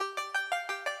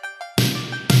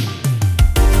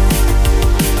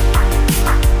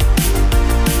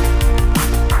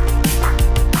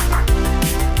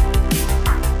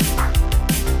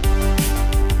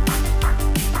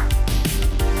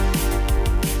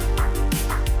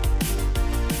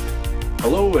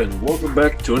Hello and welcome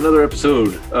back to another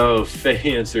episode of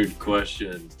Faye Answered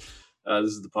Questions.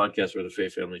 This is the podcast where the Faye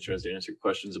family tries to answer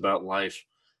questions about life.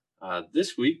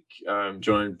 This week, I'm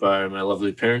joined by my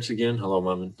lovely parents again. Hello,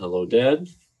 Mom, and hello, Dad.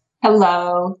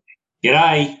 Hello.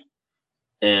 G'day.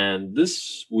 And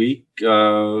this week,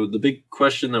 the big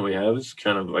question that we have is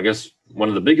kind of, I guess, one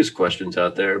of the biggest questions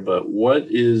out there, but what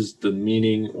is the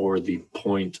meaning or the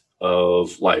point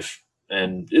of life?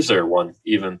 And is there one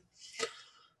even?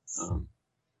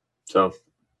 So,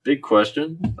 big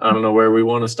question. I don't know where we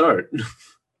want to start.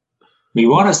 We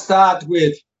want to start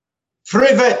with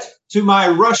privet to my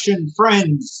Russian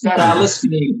friends that are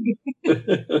listening.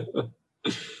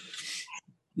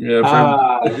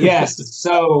 Yes,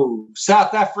 so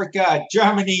South Africa,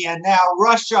 Germany, and now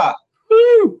Russia.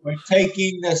 Woo! We're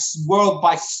taking this world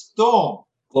by storm.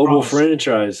 Global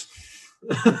franchise.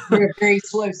 We're a very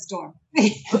slow storm.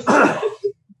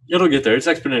 It'll get there. It's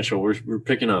exponential. We're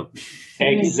picking up.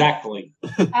 Exactly.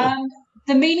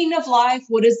 The meaning of life,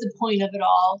 what is the point of it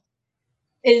all,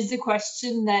 is a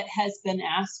question that has been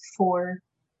asked for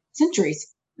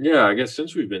centuries. Yeah, I guess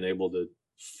since we've been able to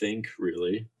think,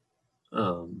 really.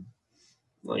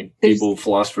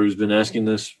 Philosophers been asking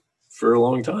this for a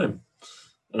long time.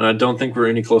 And I don't think we're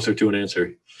any closer to an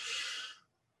answer.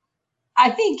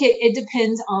 I think it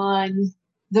depends on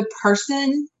the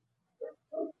person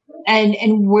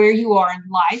and where you are in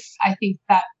life. I think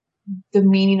that the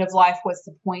meaning of life, what's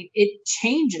the point? It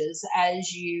changes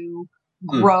as you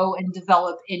grow and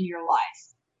develop in your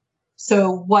life.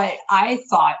 So what I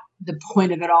thought the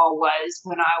point of it all was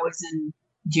when I was in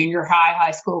junior high,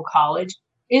 high school, college,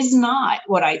 is not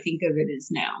what I think of it as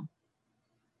now.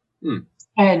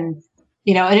 And,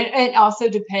 you know, and it also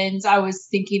depends. I was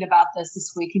thinking about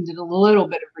this week and did a little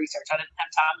bit of research. I didn't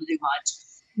have time to do much.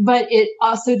 But it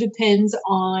also depends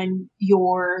on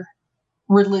your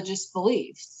religious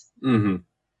beliefs. Mm-hmm.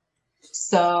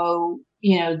 So,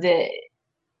 you know,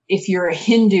 if you're a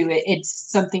Hindu,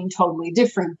 it's something totally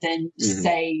different than,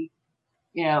 say,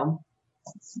 you know,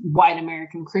 white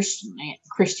American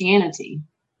Christianity.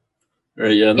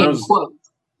 Right. Yeah. And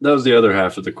that was the other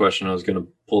half of the question I was going to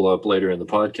pull up later in the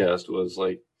podcast was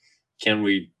like, can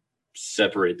we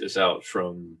separate this out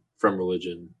from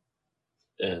religion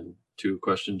and to a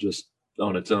question just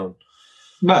on its own?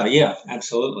 Well, yeah,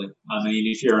 absolutely. I mean,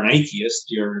 if you're an atheist,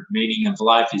 your meaning of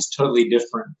life is totally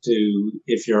different to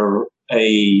if you're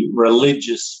a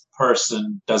religious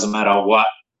person, doesn't matter what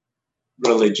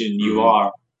religion you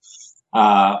are.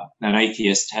 An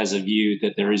atheist has a view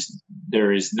that there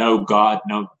is no God,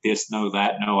 no this, no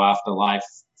that, no afterlife.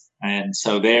 And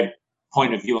so their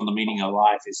point of view on the meaning of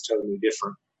life is totally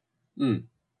different.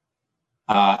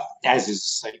 As is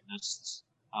Satanists.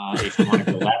 If you want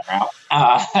to go that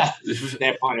route,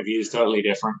 their point of view is totally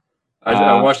different.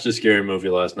 I watched a scary movie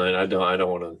last night. I don't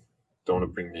want to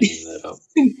bring any of that up.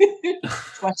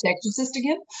 Watch The Exorcist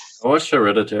again? I watched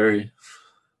Hereditary.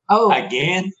 Oh,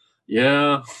 again?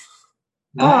 Yeah.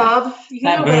 Bob,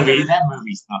 that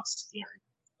movie's not scary.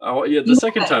 Oh yeah, the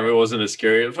second time it wasn't as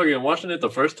scary. Fucking watching it the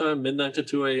first time, midnight to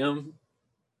 2 a.m.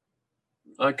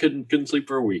 I couldn't sleep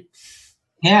for a week.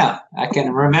 Yeah, I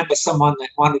can remember someone that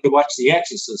wanted to watch The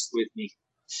Exorcist with me.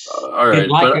 All right, didn't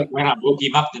like it when I woke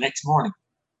him up the next morning.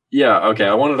 Yeah, okay.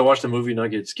 I wanted to watch the movie, not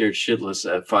get scared shitless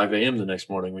at 5 a.m. the next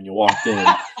morning when you walked in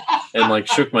and like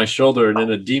shook my shoulder, and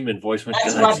then a demon voice went,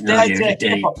 "That's what dads are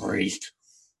here for, priest."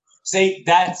 See,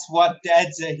 that's what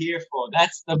dads are here for.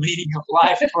 That's the meaning of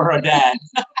life for a dad.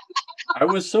 I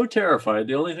was so terrified.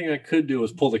 The only thing I could do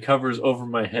was pull the covers over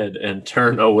my head and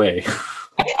turn away.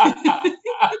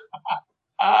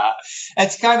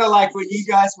 It's kind of like when you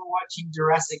guys were watching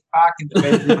Jurassic Park in the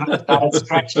bedroom and I started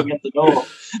scratching at the door.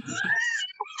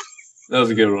 That was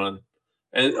a good one.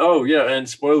 And and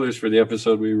spoilers for the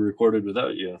episode we recorded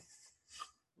without you.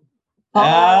 When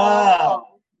are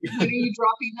you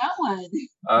dropping that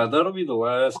one? That'll be the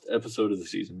last episode of the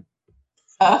season.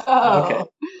 Oh, okay.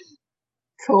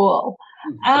 Cool.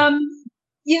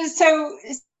 So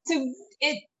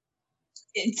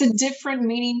it's a different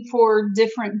meaning for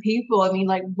different people. I mean,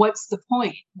 like, what's the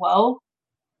point? Well,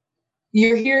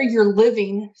 you're here, you're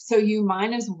living, so you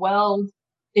might as well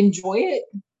enjoy it.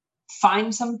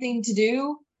 Find something to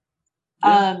do.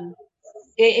 Yeah.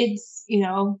 It's, you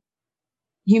know,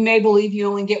 you may believe you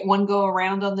only get one go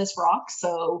around on this rock,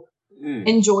 so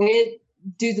enjoy it,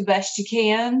 do the best you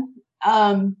can.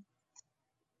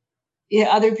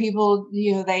 Other people,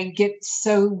 you know, they get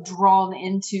so drawn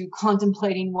into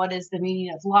contemplating what is the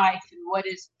meaning of life and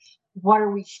what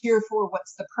are we here for?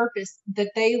 What's the purpose,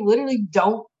 that they literally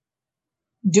don't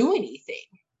do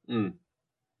anything.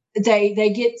 They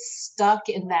get stuck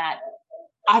in that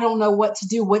I don't know what to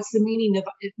do. What's the meaning of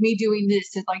me doing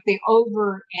this? It's like they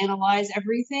over analyze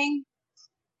everything,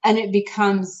 and it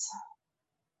becomes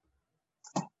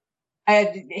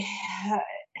a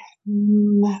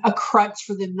crutch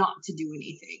for them not to do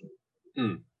anything.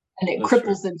 And it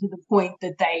cripples them to the point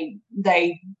that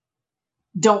they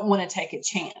don't want to take a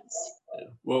chance. Yeah.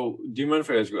 Well, do you mind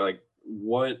if I ask, like,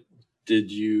 what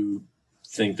did you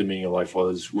think the meaning of life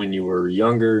was when you were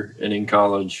younger and in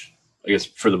college? I guess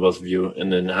for the both of you,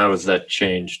 and then how has that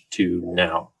changed to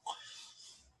now?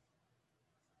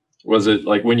 Was it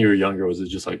like when you were younger? Was it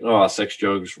just like, oh, sex,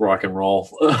 drugs, rock and roll?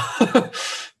 Like,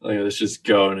 let's just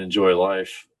go and enjoy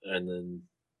life, and then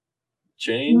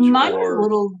change? Mine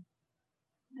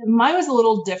was a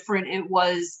little different. It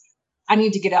was, I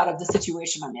need to get out of the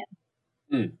situation I'm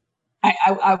in.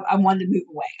 I wanted to move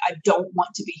away. I don't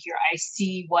want to be here. I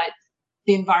see what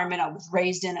the environment I was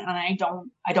raised in, and I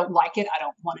don't like it. I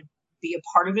don't want to be a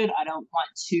part of it. I don't want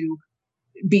to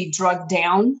be drugged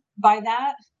down by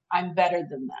that. I'm better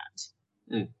than that.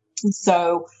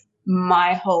 So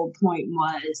my whole point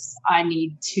was I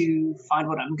need to find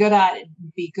what I'm good at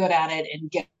and be good at it and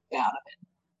get out of it.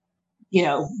 You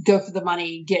know, go for the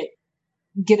money, get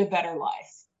a better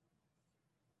life.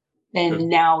 And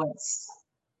now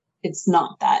it's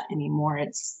not that anymore.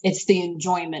 It's the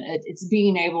enjoyment. It's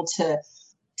being able to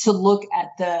look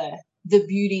at the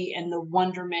beauty and the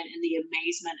wonderment and the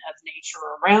amazement of nature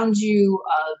around you,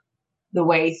 of the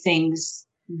way things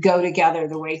go together,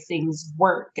 the way things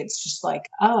work. It's just like,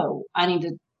 oh, I need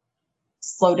to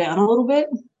slow down a little bit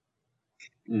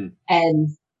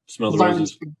and smell the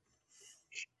roses.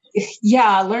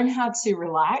 Learn how to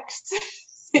relax.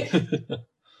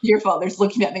 Your father's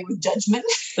looking at me with judgment.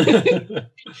 And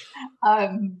I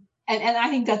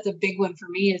think that's a big one for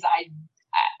me is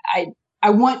I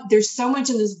want, there's so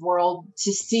much in this world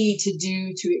to see, to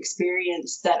do, to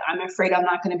experience that I'm afraid I'm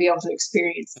not going to be able to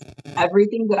experience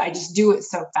everything, but I just do it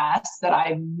so fast that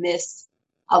I miss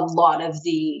a lot of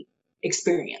the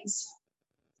experience.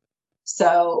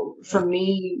 So for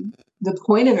me, the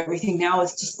point of everything now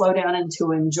is to slow down and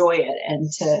to enjoy it and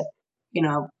to, you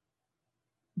know,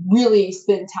 really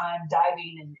spend time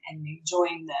diving and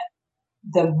enjoying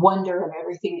the wonder of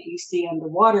everything that you see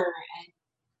underwater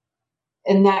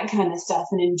and that kind of stuff,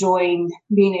 and enjoying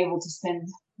being able to spend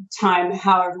time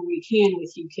however we can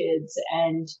with you kids,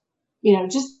 and you know,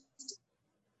 just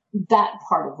that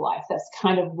part of life. That's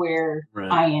kind of where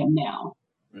I am now.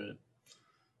 Right.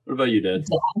 What about you, Dad?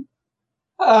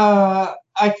 I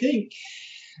think,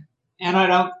 and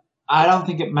I don't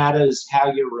think it matters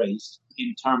how you're raised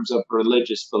in terms of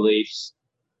religious beliefs.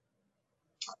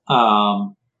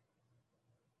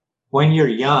 When you're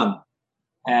young,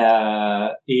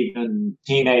 even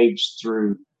teenage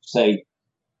through, say,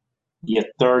 your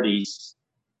 30s,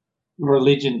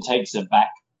 religion takes a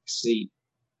back seat.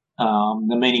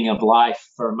 The meaning of life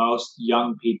for most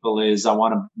young people is I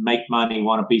want to make money,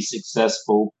 want to be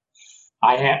successful.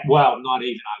 Not even I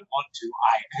want to,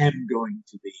 I am going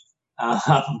to be.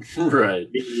 Right.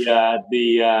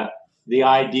 The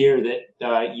idea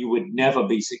that you would never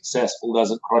be successful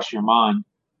doesn't cross your mind.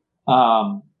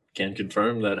 Can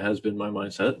confirm that has been my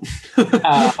mindset.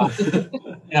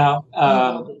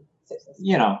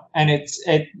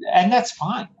 And that's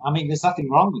fine. I mean, there's nothing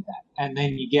wrong with that. And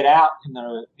then you get out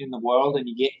in the world and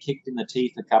you get kicked in the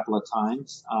teeth a couple of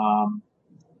times,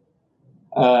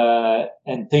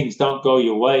 and things don't go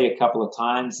your way a couple of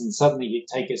times, and suddenly you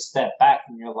take a step back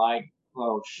and you're like,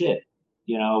 well, shit,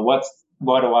 you know, what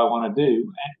do I want to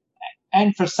do?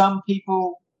 And for some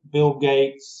people, Bill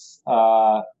Gates,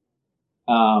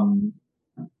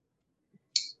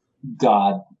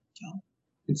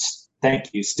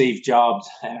 thank you, Steve Jobs.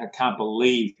 I can't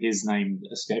believe his name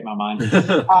escaped my mind.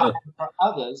 For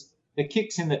others, the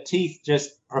kicks in the teeth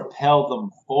just propel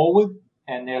them forward,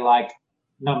 and they're like,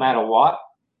 no matter what.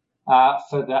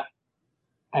 For the,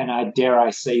 and I dare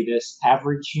I say this,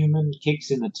 average human,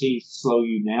 kicks in the teeth slow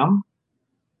you down.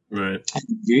 Right.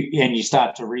 And you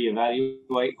start to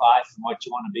reevaluate life and what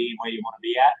you want to be and where you want to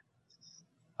be at.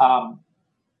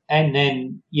 And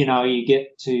then, you know, you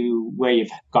get to where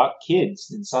you've got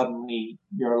kids and suddenly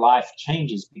your life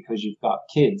changes because you've got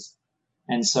kids.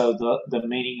 And so the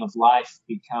meaning of life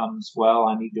becomes, well,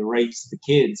 I need to raise the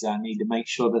kids. I need to make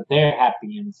sure that they're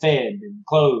happy and fed and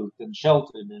clothed and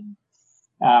sheltered, and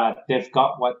they've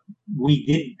got what we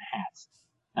didn't have.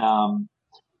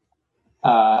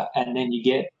 And then you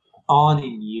get on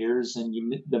in years and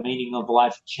the meaning of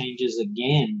life changes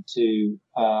again to,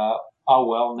 oh,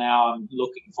 well, now I'm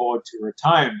looking forward to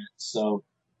retirement. So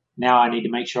now I need to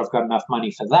make sure I've got enough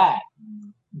money for that.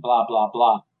 Blah, blah,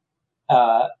 blah.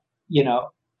 You know,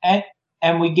 and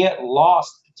and we get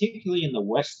lost, particularly in the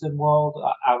Western world.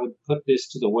 I would put this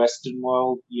to the Western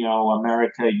world,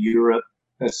 America, Europe,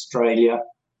 Australia.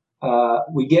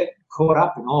 We get caught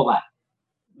up in all that.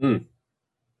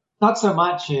 Not so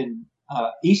much in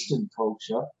Eastern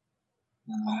culture.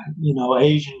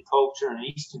 Asian culture and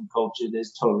Eastern culture,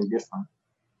 there's totally different.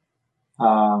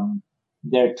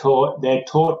 They're taught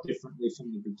differently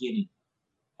from the beginning.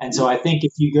 And so I think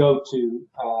if you go to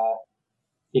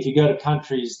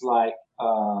countries like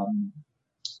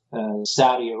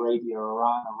Saudi Arabia,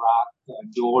 Iran, Iraq,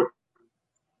 Jordan,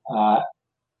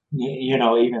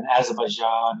 even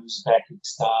Azerbaijan,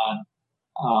 Uzbekistan,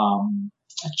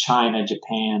 China,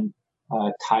 Japan,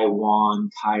 Taiwan,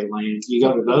 Thailand. You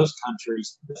go to those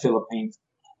countries, the Philippines.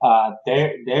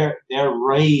 They're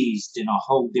raised in a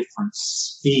whole different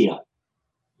sphere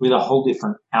with a whole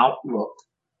different outlook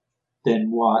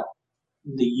than what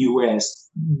the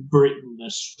U.S., Britain,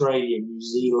 Australia, New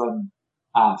Zealand,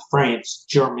 France,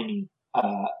 Germany,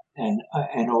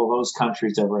 and all those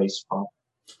countries are raised from.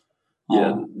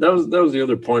 Yeah, that was the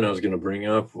other point I was going to bring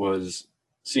up. Was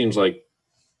seems like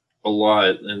a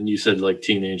lot, and you said like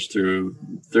teenage through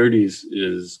 30s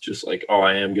is just like, oh,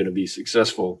 I am going to be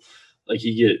successful. Like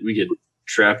we get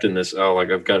trapped in this. Oh,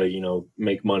 like I've got to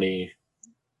make money,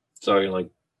 so I can like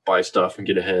buy stuff and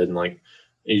get ahead, and like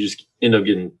and you just end up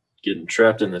getting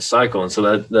trapped in this cycle. And so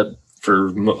that for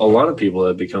a lot of people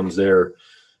that becomes their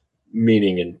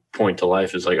meaning and point to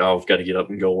life is like, oh, I've got to get up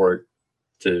and go work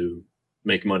to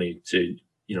make money to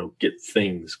get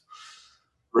things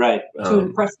right to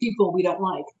impress people we don't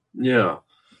like. Yeah.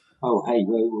 Oh, hey,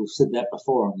 we've said that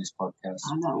before on this podcast.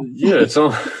 I know. Yeah, it's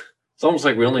almost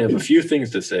like we only have a few things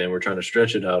to say, and we're trying to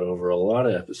stretch it out over a lot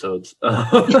of episodes.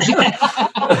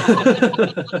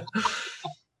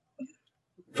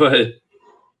 But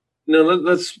no,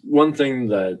 that's one thing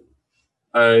that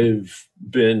I've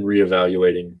been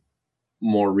reevaluating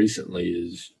more recently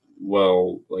is,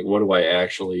 well, like, what do I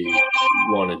actually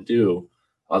want to do?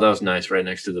 Oh, that was nice, right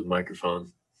next to the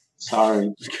microphone.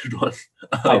 Sorry. It's a good one.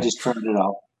 I just turned it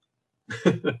off.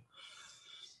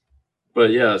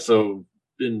 But yeah, so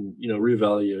been,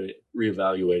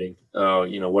 reevaluating,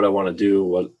 what I want to do,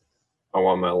 what I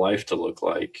want my life to look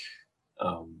like.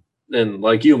 And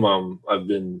like you, Mom, I've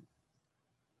been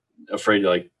afraid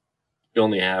like you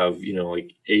only have,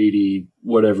 like 80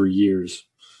 whatever years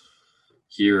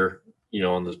here,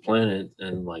 on this planet,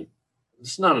 and like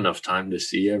it's not enough time to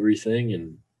see everything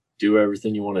and do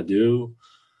everything you want to do.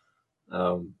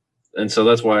 And so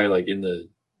that's why, like, in the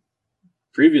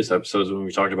previous episodes when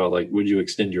we talked about like, would you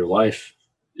extend your life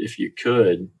if you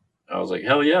could? I was like,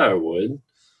 hell yeah, I would.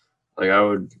 Like, I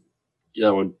would,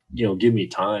 give me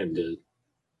time to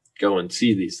go and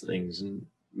see these things and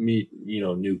meet,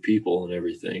 new people and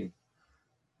everything.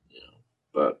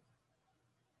 But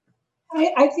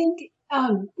I think,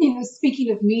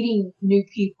 speaking of meeting new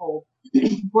people,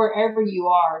 wherever you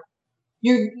are,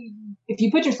 if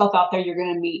you put yourself out there, you're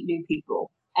going to meet new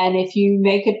people. And if you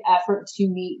make an effort to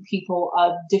meet people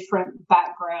of different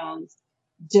backgrounds,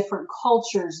 different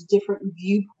cultures, different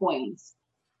viewpoints,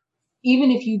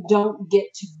 even if you don't get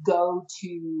to go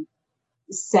to,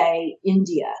 say,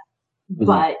 India,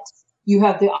 but you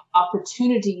have the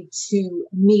opportunity to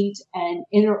meet and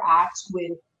interact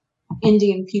with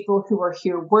Indian people who are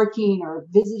here working or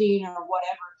visiting or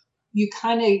whatever, you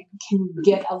kind of can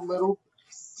get a little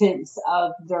sense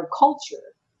of their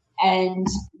culture. And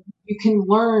you can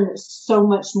learn so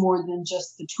much more than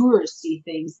just the touristy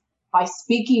things. By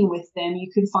speaking with them, you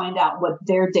can find out what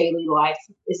their daily life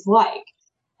is like.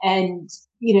 And,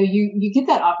 you get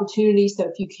that opportunity. So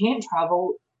if you can't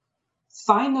travel,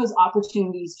 find those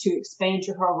opportunities to expand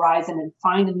your horizon and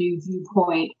find a new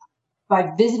viewpoint by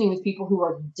visiting with people who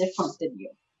are different than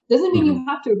you. Doesn't mean you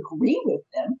have to agree with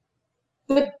them,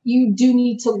 but you do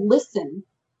need to listen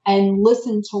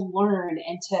to learn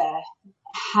and to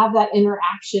have that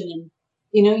interaction.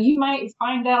 And, you might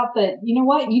find out that,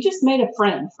 you just made a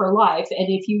friend for life. And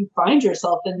if you find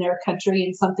yourself in their country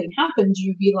and something happens,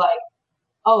 you'd be like,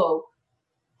 oh,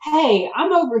 hey,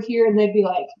 I'm over here. And they'd be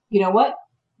like, you know what?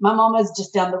 My mama's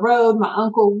just down the road, my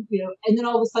uncle, and then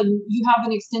all of a sudden you have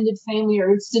an extended family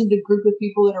or extended group of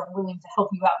people that are willing to help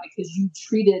you out because you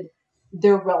treated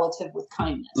their relative with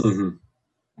kindness. Mm-hmm.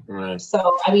 Right.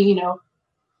 So,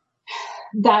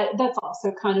 that's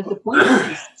also kind of the point.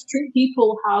 Treat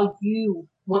people how you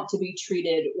want to be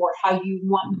treated, or how you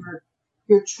want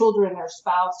your children or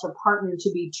spouse or partner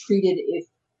to be treated if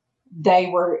they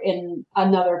were in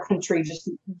another country just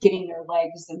getting their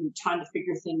legs and trying to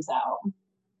figure things out.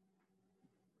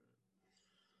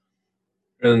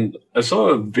 And I saw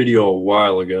a video a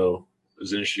while ago. It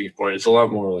was an interesting point. It's a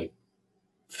lot more like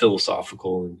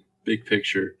philosophical and big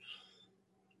picture.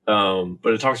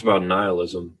 But it talks about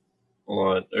nihilism a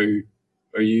lot. Are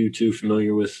you too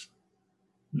familiar with?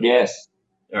 Yes.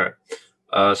 All right.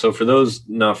 So for those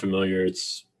not familiar,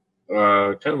 it's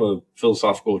kind of a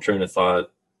philosophical train of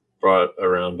thought brought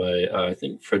around by I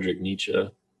think Friedrich Nietzsche.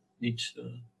 I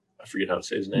forget how to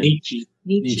say his name.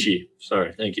 Nietzsche.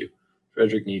 Sorry, thank you,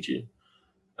 Friedrich Nietzsche.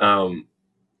 And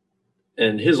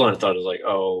his line of thought is like,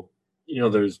 oh,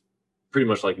 there's pretty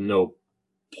much like no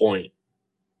point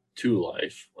to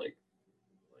life. Like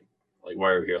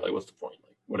why are we here? Like, what's the point?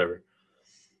 Like, whatever.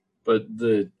 But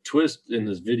the twist in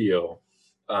this video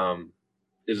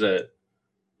is that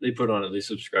they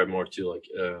subscribe more to like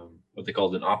what they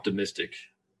called an optimistic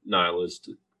nihilist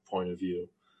point of view.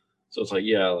 So it's like,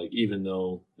 yeah, like even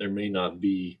though there may not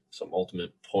be some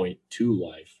ultimate point to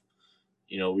life,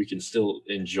 we can still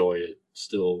enjoy it,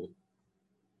 still,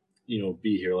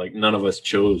 be here. Like none of us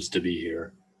chose to be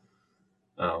here.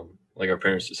 Like our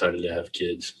parents decided to have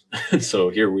kids. And so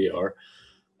here we are.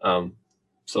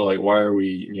 So like, why are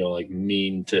we, like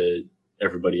mean to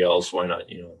everybody else? Why not,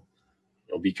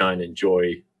 be kind and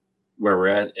enjoy where we're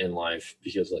at in life?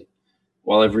 Because like,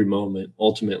 while every moment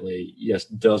ultimately, yes,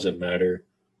 doesn't matter,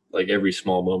 like every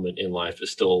small moment in life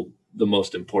is still the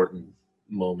most important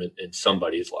moment in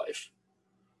somebody's life.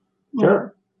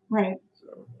 Sure. Right.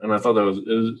 So, and I thought that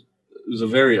it was a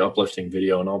very uplifting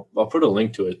video, and I'll put a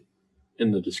link to it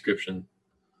in the description.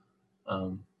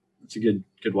 It's a good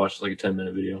watch. It's like a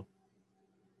 10-minute video.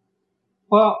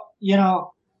 Well,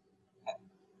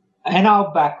 and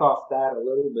I'll back off that a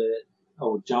little bit,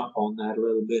 or jump on that a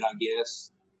little bit, I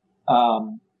guess.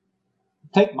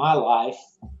 Take my life,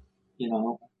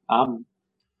 I'm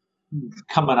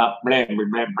coming up blah, blah,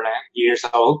 blah, blah, years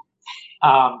old.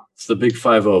 It's the big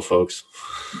 50, folks.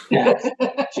 Yeah,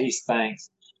 geez, thanks.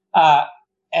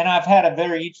 And I've had a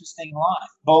very interesting life.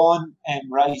 Born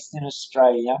and raised in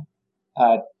Australia,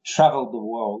 traveled the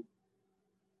world.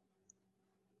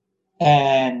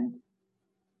 And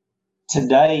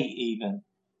today even,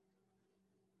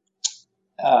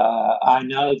 I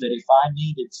know that if I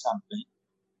needed something,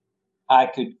 I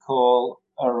could call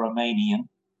a Romanian.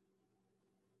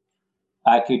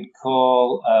 I could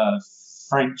call a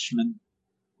Frenchman.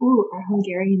 Ooh, our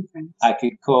Hungarian friends. I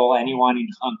could call anyone in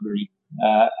Hungary,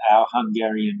 our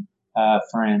Hungarian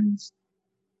friends.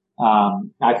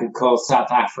 I could call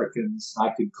South Africans.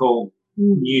 I could call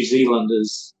New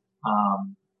Zealanders.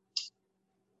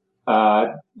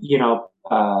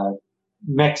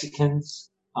 Mexicans.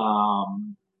 I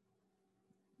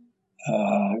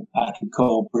could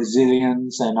call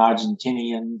Brazilians and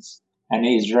Argentinians and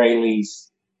Israelis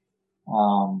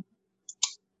on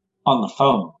the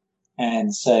phone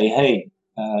and say, hey,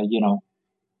 I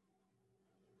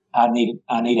need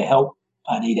a help.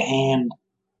 I need a hand.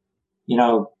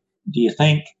 Do you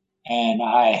think? And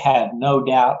I have no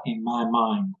doubt in my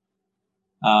mind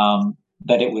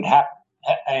that it would happen.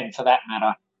 And for that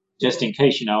matter, just in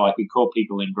case, I could call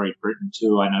people in Great Britain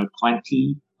too. I know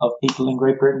plenty of people in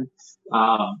Great Britain.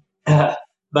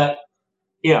 But,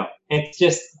 it's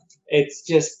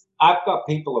just, I've got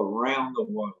people around the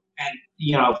world. And,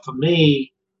 for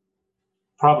me,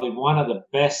 probably one of the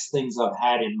best things I've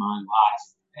had in my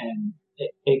life, and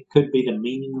it could be the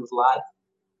meaning of life,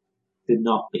 could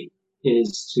not be,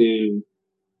 is to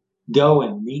go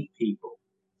and meet people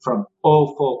from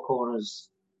all four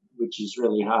corners, which is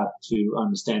really hard to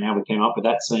understand how we came up with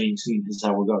that saying, seeing as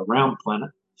how we got around the planet.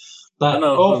 But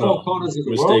all four corners of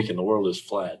the world. Mistaken, the world is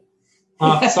flat.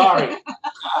 Sorry.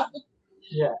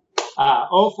 Yeah.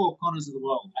 All four corners of the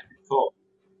world I could call.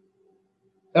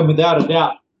 And without a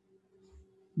doubt,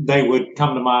 they would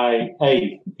come to my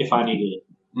aid if I needed it.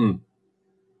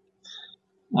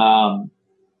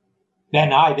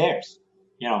 Then I theirs,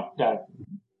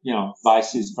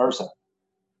 vice versa.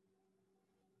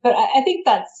 But I think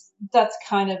that's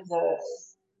kind of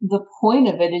the point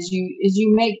of it is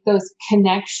you make those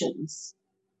connections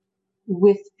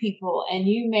with people, and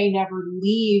you may never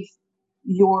leave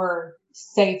your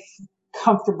safe,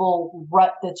 comfortable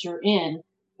rut that you're in,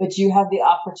 but you have the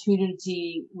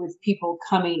opportunity with people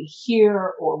coming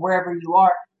here or wherever you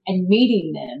are and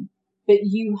meeting them. But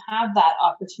you have that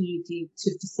opportunity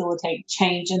to facilitate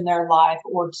change in their life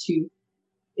or to,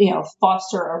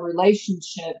 foster a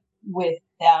relationship with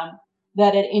them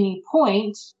that at any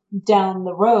point down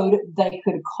the road they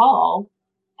could call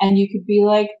and you could be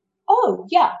like, oh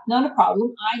yeah, not a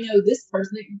problem. I know this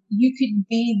person. You could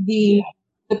be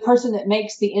the person that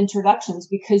makes the introductions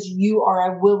because you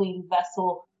are a willing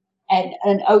vessel and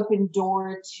an open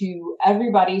door to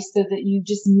everybody so that you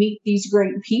just meet these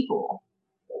great people.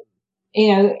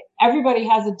 Everybody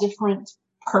has a different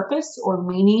purpose or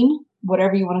meaning,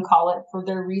 whatever you want to call it, for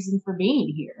their reason for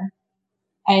being here.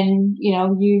 And,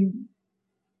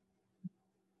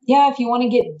 if you want to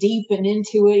get deep and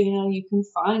into it, you can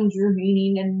find your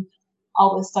meaning and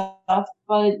all this stuff,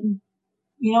 but,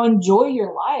 enjoy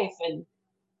your life. And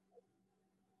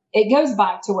it goes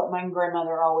back to what my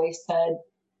grandmother always said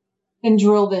and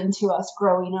drilled into us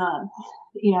growing up,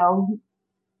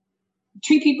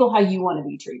 treat people how you want to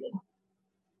be treated.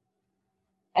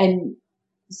 And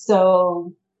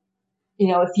so,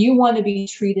 if you want to be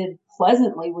treated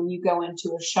pleasantly when you go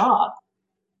into a shop,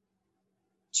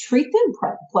 treat them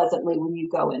pleasantly when you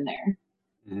go in there.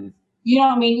 Mm-hmm.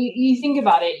 You think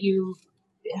about it, you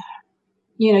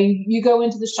go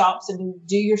into the shops and you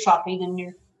do your shopping and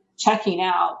you're checking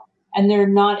out, and they're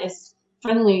not as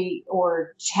friendly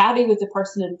or chatty with the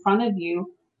person in front of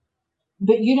you,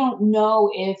 but you don't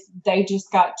know if they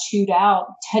just got chewed out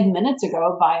 10 minutes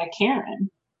ago by a Karen.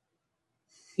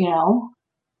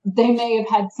 They may have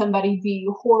had somebody be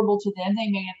horrible to them. They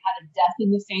may have had a death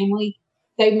in the family.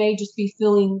 They may just be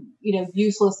feeling,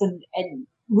 useless and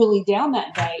really down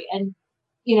that day. And,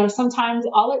 sometimes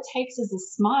all it takes is a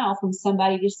smile from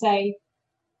somebody to say,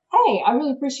 hey, I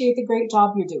really appreciate the great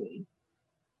job you're doing.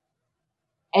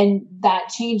 And that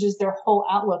changes their whole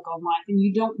outlook on life. And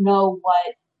you don't know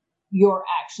what your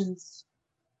actions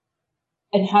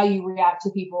and how you react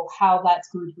to people, how that's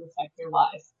going to affect their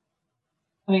life.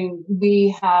 I mean,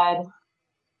 we had,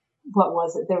 what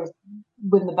was it? There was,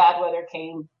 when the bad weather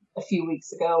came a few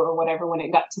weeks ago or whatever, when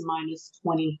it got to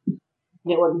 -20, and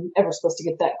it wasn't ever supposed to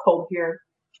get that cold here,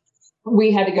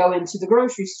 we had to go into the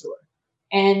grocery store.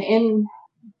 And in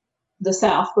the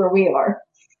South where we are,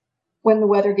 when the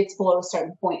weather gets below a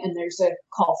certain point and there's a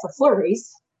call for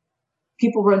flurries,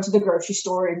 people run to the grocery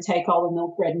store and take all the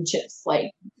milk, bread, and chips.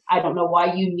 Like, I don't know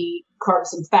why you need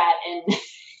carbs and fat and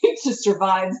to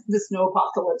survive the snow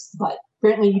apocalypse, but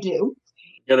apparently you do.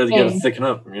 You gotta thicken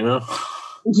up,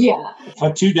 Yeah.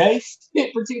 For 2 days?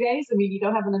 For 2 days. I mean, you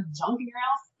don't have enough junk in your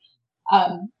house.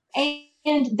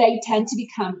 And they tend to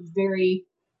become very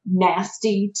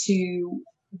nasty to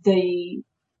the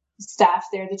staff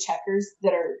there, the checkers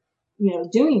that are,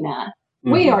 doing that.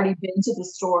 Mm-hmm. We'd already been to the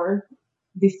store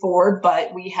before,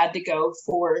 but we had to go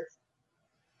for,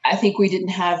 I think we didn't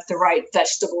have the right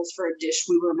vegetables for a dish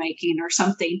we were making or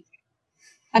something.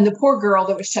 And the poor girl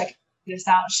that was checking this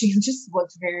out, she just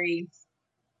looked very,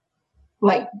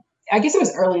 I guess it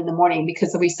was early in the morning,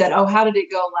 because we said, oh, how did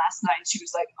it go last night? And she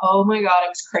was like, oh my God, it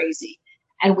was crazy.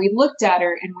 And we looked at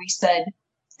her and we said,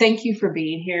 thank you for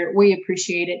being here. We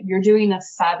appreciate it. You're doing a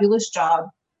fabulous job.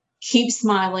 Keep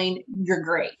smiling. You're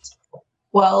great.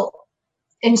 Well,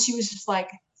 and she was just like,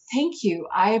 thank you.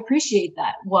 I appreciate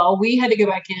that. Well, we had to go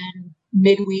back in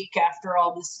midweek after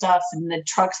all this stuff, and the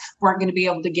trucks weren't going to be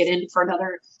able to get in for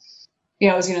another,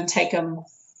 it was going to take them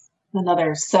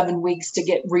another 7 weeks to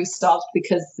get restocked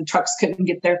because the trucks couldn't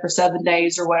get there for 7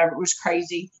 days or whatever. It was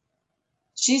crazy.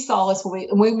 She saw us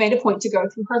and we made a point to go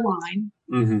through her line.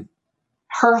 Mm-hmm.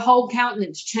 Her whole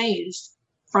countenance changed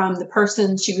from the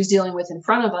person she was dealing with in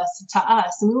front of us to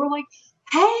us. And we were like,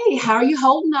 hey, how are you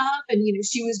holding up? And,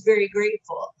 she was very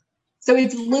grateful. So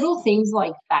it's little things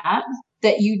like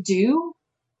that you do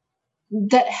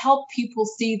that help people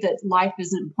see that life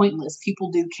isn't pointless. People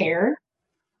do care.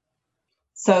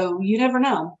 So you never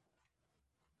know.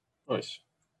 Nice.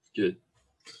 Good.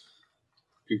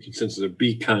 Good consensus of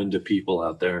be kind to people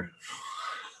out there.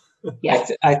 Yeah.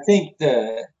 I think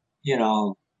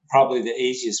probably the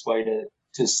easiest way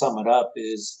to sum it up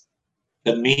is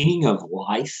the meaning of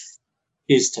life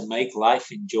is to make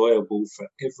life enjoyable for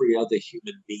every other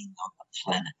human being on the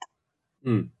planet.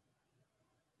 Mm.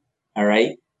 All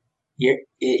right?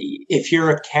 If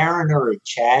you're a Karen or a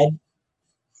Chad,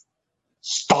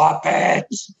 stop it.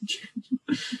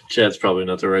 Chad's probably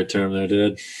not the right term there,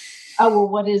 Dad. Oh, well,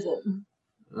 what is it?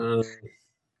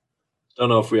 Don't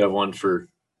know if we have one for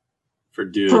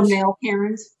dudes. For male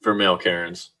Karens? For male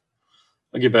Karens.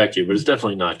 I'll get back to you, but it's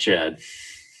definitely not Chad.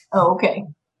 Oh, okay.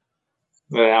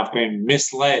 But I've been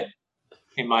misled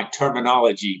in my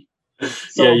terminology.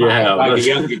 So yeah, you have. By the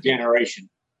younger generation.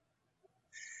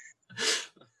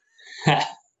 But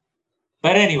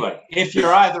anyway, if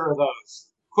you're either of those,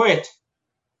 quit.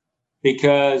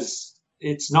 Because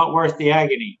it's not worth the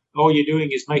agony. All you're doing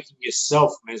is making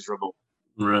yourself miserable.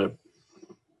 Right.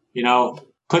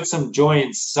 Put some joy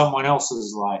in someone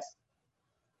else's life.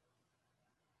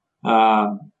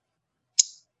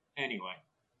 Anyway.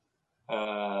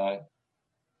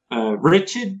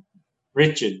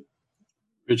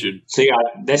 Richard. See,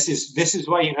 this is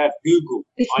why you have Google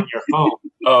on your phone.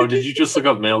 Oh, did you just look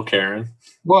up male Karen?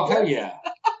 Well, hell yeah.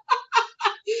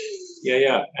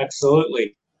 Yeah,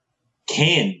 absolutely.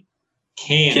 Ken's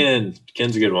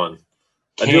a good one.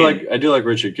 I do like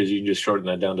Richard because you can just shorten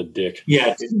that down to Dick.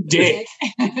 Yeah, Dick.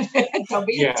 Don't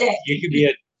be a dick. You can be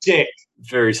a dick.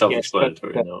 Very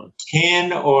self-explanatory. Yes,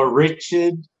 Ken or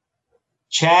Richard.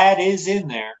 Chad is in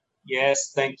there.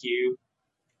 Yes, thank you.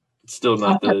 It's still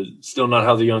not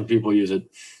how the young people use it.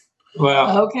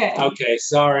 Well, okay.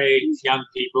 Sorry, young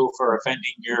people, for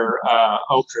offending your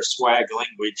ultra swag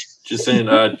language. Just saying,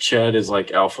 Chad is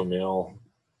like alpha male,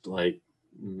 like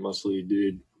muscly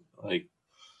dude, like.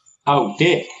 Oh,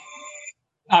 Dick.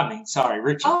 I mean, sorry,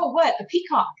 Richard. Oh, what? A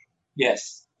peacock?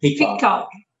 Yes, peacock.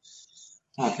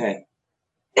 Okay.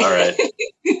 All right.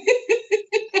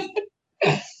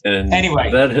 And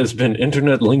anyway, that has been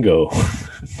internet lingo.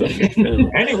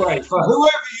 Anyway, for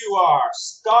whoever you are,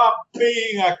 stop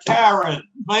being a Karen,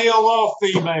 male or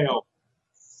female.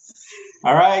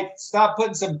 All right? Stop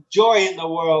putting some joy in the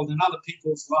world and other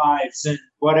people's lives and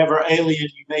whatever alien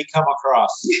you may come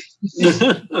across.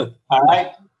 All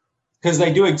right? Because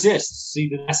they do exist. See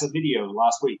the NASA video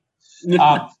last week.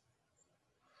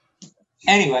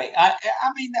 Anyway, I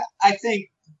mean, I think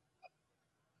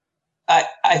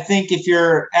if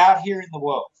you're out here in the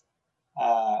world,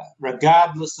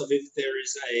 regardless of if there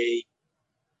is a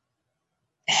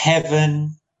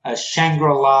heaven, a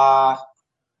Shangri-La,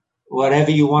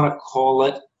 whatever you want to call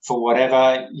it, for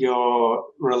whatever your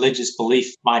religious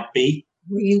belief might be.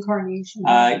 Reincarnation.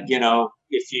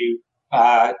 If you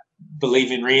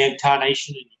believe in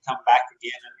reincarnation and you come back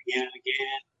again and again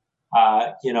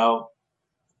and again,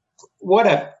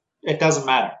 whatever. It doesn't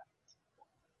matter.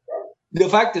 The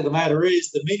fact of the matter is,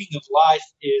 the meaning of life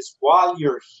is while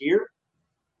you're here,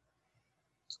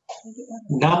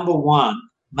 number one,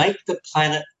 make the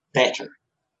planet better.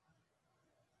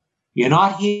 You're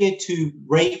not here to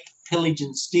rape, pillage,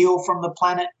 and steal from the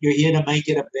planet. You're here to make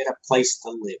it a better place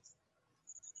to live.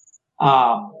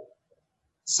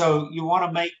 So you want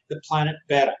to make the planet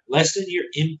better, lessen your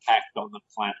impact on the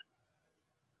planet.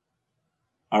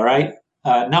 All right?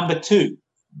 Number two,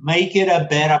 make it a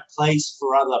better place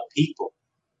for other people.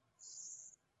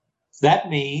 That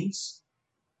means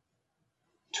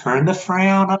turn the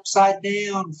frown upside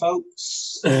down,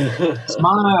 folks.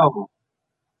 Smile.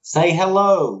 Say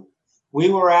hello. We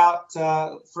were out,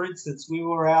 for instance,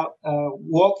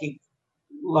 walking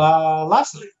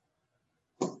last night.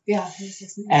 Yeah.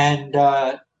 And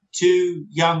two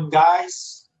young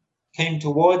guys came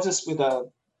towards us with a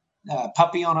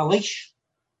puppy on a leash.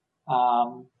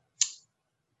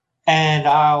 And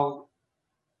I'll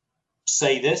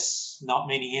say this, not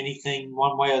meaning anything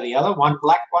one way or the other, one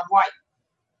black, one white.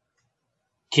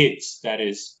 Kids, that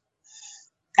is.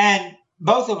 And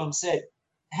both of them said,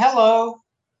 hello.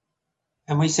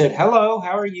 And we said, hello,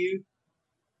 how are you?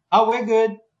 Oh, we're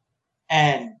good.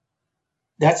 And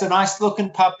that's a nice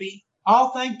looking puppy. Oh,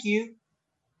 thank you.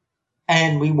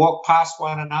 And we walked past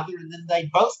one another, and then they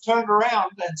both turned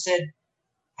around and said,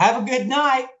 have a good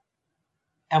night.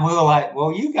 And we were like,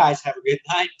 well, you guys have a good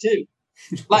night too.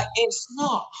 Like, it's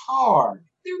not hard.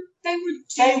 They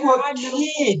were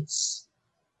kids.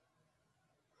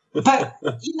 But,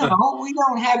 we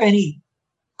don't have any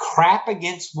crap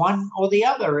against one or the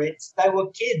other. They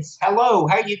were kids. Hello,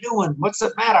 how you doing? What's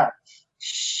the matter?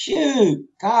 Shoot,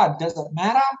 God, does it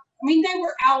matter? I mean, they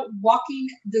were out walking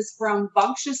this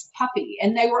rambunctious puppy,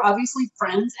 and they were obviously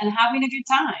friends and having a good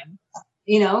time.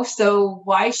 So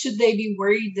why should they be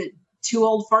worried that two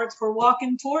old farts were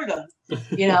walking toward them?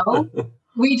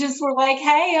 We just were like,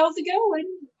 hey, how's it going?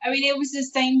 I mean, it was the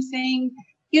same thing.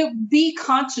 Be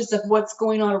conscious of what's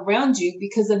going on around you,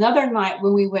 because another night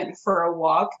when we went for a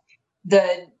walk,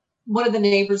 one of the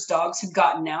neighbor's dogs had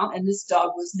gotten out, and this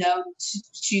dog was known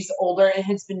she's older and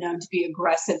has been known to be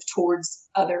aggressive towards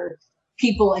other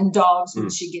people and dogs when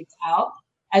she gets out.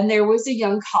 And there was a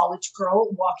young college girl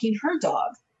walking her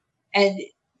dog, and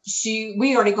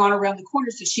we already gone around the corner,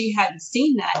 so she hadn't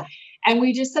seen that. And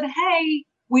we just said, hey,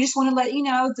 we just want to let you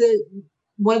know that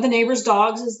one of the neighbor's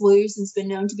dogs is loose and has been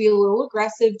known to be a little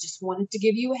aggressive. Just wanted to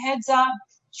give you a heads up.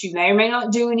 She may or may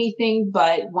not do anything,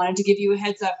 but wanted to give you a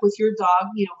heads up with your dog.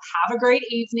 Have a great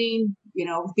evening.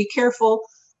 Be careful.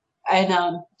 And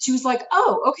she was like,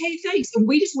 oh, okay, thanks. And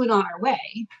we just went on our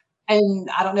way. And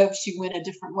I don't know if she went a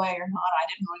different way or not. I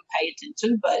didn't really pay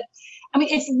attention. But, I mean,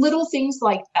 it's little things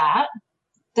like that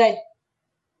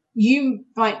you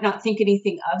might not think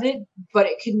anything of it, but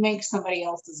it could make somebody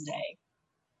else's day.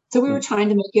 So we were trying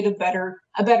to make it a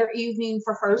better evening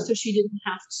for her, so she didn't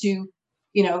have to,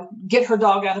 get her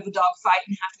dog out of a dog fight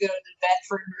and have to go to the vet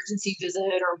for an emergency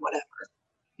visit or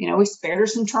whatever. We spared her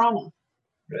some trauma.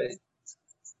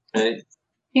 Right.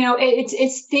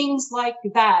 It's things like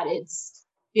that. It's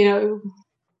you know,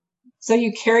 so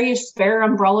you carry a spare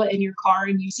umbrella in your car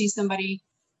and you see somebody,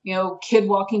 kid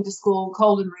walking to school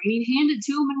cold and rainy, hand it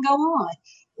to them and go on,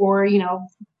 or,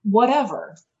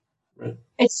 whatever. Right.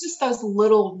 It's just those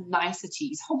little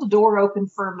niceties. Hold the door open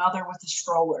for a mother with a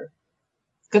stroller.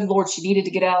 Good Lord, she needed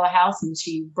to get out of the house and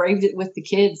she braved it with the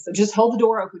kids. So just hold the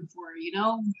door open for her,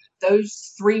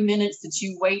 Those 3 minutes that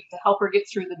you wait to help her get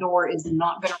through the door is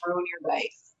not going to ruin your day.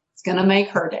 It's going to make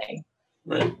her day.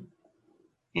 Right.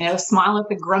 Smile at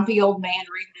the grumpy old man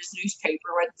reading his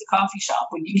newspaper at the coffee shop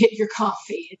when you get your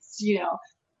coffee. It's,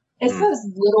 it's those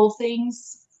little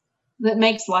things that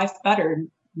makes life better.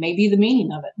 Maybe the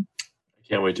meaning of it. I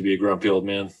can't wait to be a grumpy old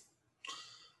man.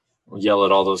 I'll yell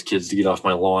at all those kids to get off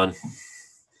my lawn.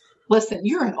 Listen,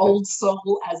 you're an old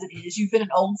soul as it is. You've been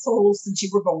an old soul since you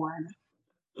were born.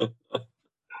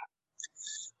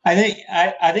 I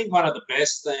think one of the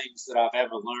best things that I've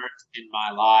ever learned in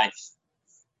my life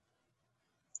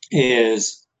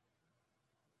is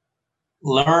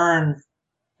learn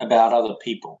about other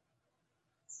people.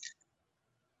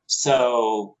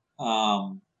 So,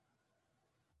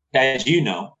 as you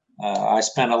know, I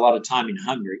spent a lot of time in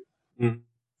Hungary. Mm.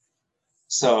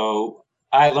 So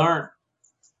I learned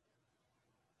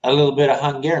a little bit of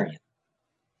Hungarian.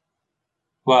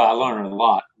 Well, I learned a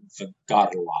lot,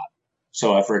 forgot a lot.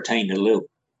 So I've retained a little.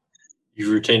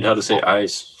 You've retained how to say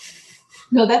ice.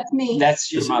 No, that's me.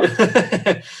 That's your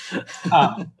mother.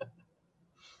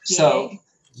 So,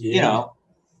 yeah.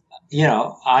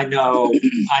 I know that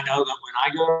when I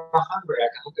go to Hungary, I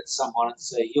can look at someone and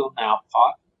say, "You'll now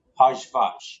Paj.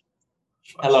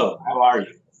 Hello, how are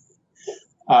you?"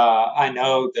 I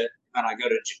know that when I go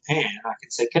to Japan, I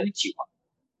can say konnichiwa.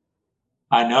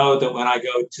 I know that when I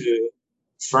go to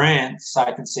France,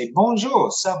 I can say bonjour,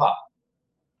 ça va.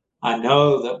 I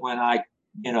know that when I,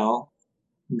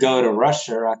 go to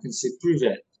Russia, I can say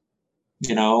privet,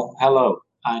 hello.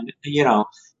 I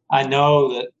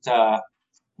know that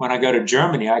when I go to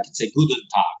Germany, I can say guten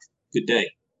Tag, good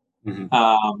day.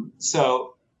 Mm-hmm.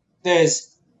 So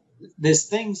there's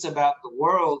things about the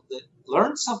world that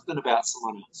learn something about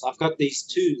someone else. I've got these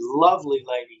two lovely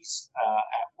ladies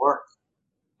at work,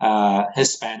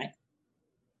 Hispanic.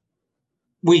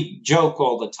 We joke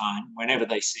all the time whenever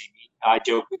they see me. I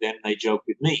joke with them, they joke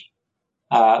with me.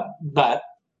 But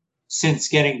since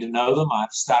getting to know them,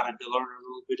 I've started to learn a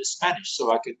little bit of Spanish.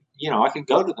 So I can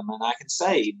go to them and I can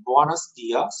say, buenos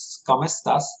dias, ¿cómo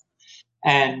estás?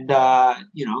 And,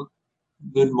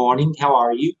 good morning, how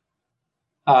are you?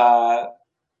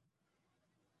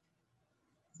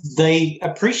 They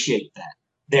appreciate that.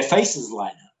 Their faces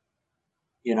light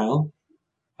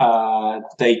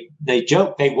up, they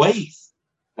joke, they wave.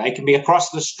 They can be across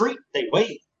the street, they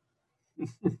wave.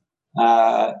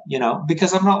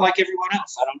 Because I'm not like everyone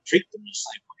else. I don't treat them the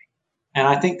same way. And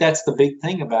I think that's the big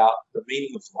thing about the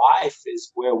meaning of life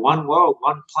is we're one world,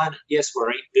 one planet. Yes,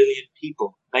 we're 8 billion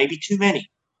people, maybe too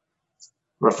many.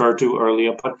 Refer to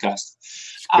earlier podcast.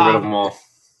 Get rid of them all.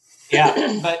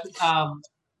 Yeah, but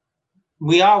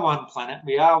we are one planet.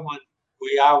 We are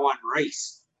one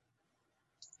race.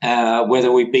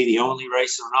 Whether we be the only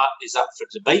race or not is up for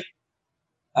debate.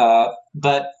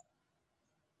 But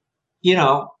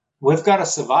we've got to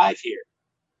survive here,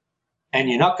 and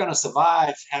you're not going to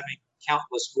survive having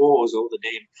countless wars all the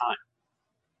damn time.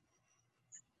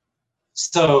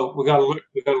 So we got to learn,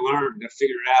 we got to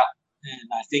figure it out. And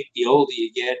I think the older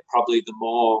you get, probably the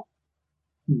more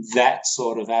that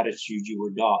sort of attitude you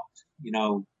adopt.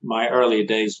 My earlier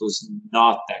days was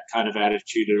not that kind of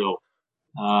attitude at all.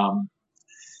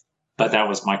 But that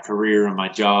was my career and my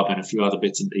job and a few other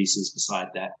bits and pieces beside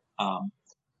that.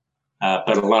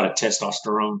 But a lot of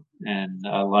testosterone and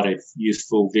a lot of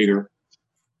youthful vigor.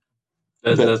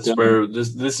 That's where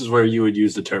this is where you would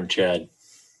use the term Chad.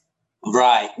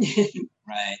 Right.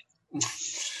 Right.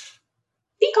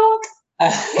 Peacock.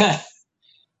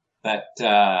 But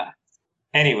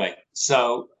anyway,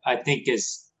 so I think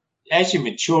as you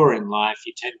mature in life,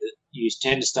 you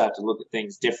tend to start to look at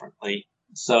things differently.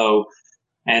 So,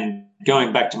 and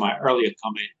going back to my earlier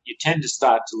comment, you tend to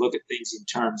start to look at things in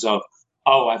terms of,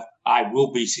 I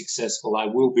will be successful, I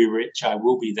will be rich, I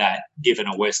will be that, given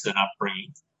a Western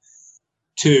upbringing,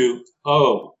 to,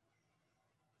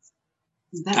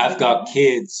 I've got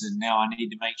kids, and now I need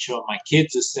to make sure my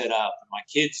kids are set up, and my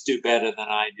kids do better than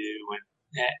I do,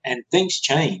 and things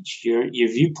change. Your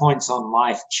viewpoints on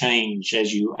life change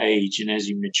as you age and as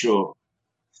you mature.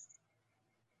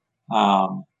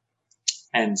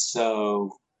 And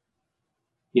so,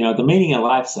 the meaning of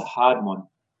life's a hard one.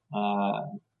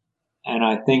 And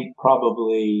I think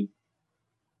probably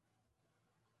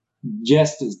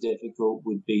just as difficult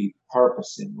would be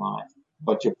purpose in life.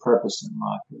 what your purpose in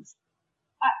life is.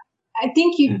 I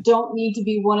think you don't need to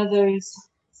be one of those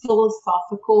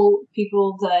philosophical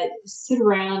people that sit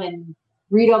around and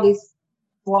read all these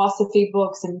philosophy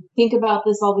books and think about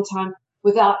this all the time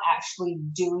without actually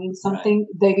doing something.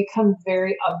 Right. They become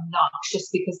very obnoxious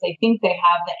because they think they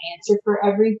have the answer for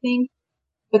everything,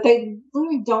 but they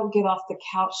literally don't get off the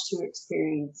couch to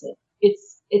experience it.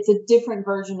 It's a different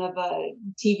version of a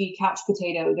TV couch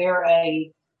potato. They're a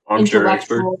armchair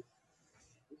expert.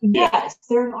 Yes,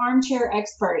 they're an armchair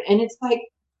expert. And it's like,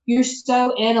 you're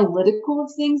so analytical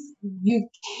of things, you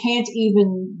can't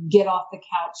even get off the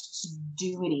couch to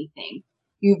do anything.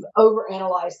 You've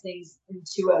overanalyzed things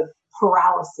into a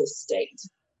paralysis state.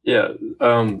 Yeah.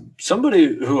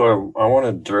 Somebody who I want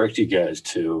to direct you guys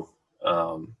to,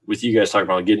 with you guys talking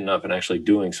about getting up and actually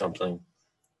doing something.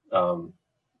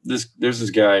 There's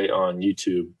this guy on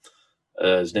YouTube.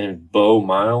 His name is Beau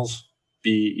Miles,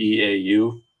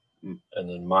 Beau, and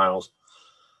then Miles.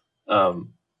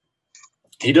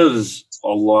 He does a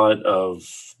lot of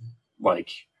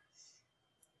like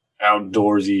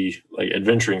outdoorsy, like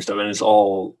adventuring stuff, and it's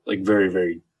all like very,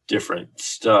 very different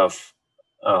stuff.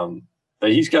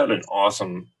 But he's got an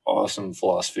awesome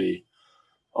philosophy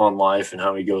on life and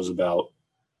how he goes about,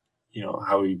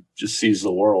 how he just sees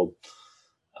the world.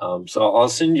 So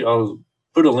I'll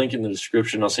put a link in the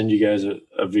description. I'll send you guys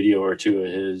a video or two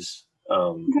of his.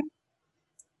 Okay.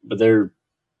 But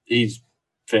he's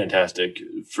fantastic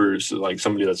for like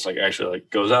somebody that's like actually like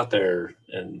goes out there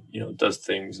and does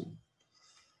things.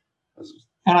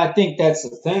 And I think that's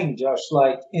the thing, Josh.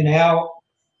 Like in our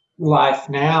life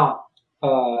now,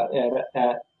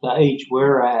 at the age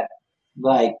we're at,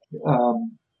 like,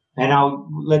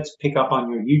 let's pick up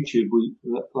on your YouTube.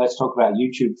 Let's talk about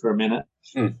YouTube for a minute.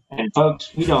 And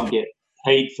folks, we don't get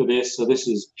paid for this, so this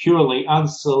is purely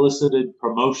unsolicited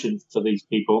promotion for these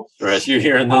people. Right, you're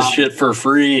hearing this shit for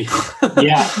free.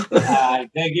 Yeah,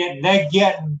 they're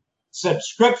getting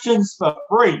subscriptions for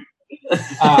free.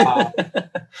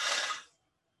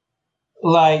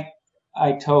 Like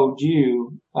I told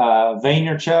you,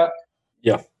 Vaynerchuk.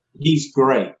 Yeah, he's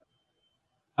great.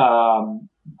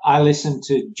 I listen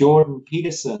to Jordan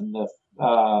Peterson, the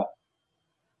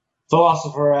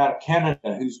philosopher out of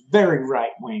Canada, who's very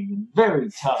right-wing and very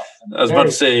tough. And I was about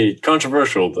to say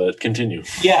controversial, but continue.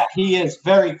 Yeah, he is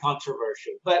very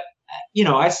controversial. But,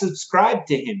 I subscribe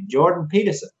to him, Jordan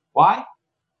Peterson. Why?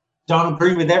 Don't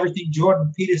agree with everything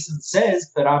Jordan Peterson says,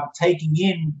 but I'm taking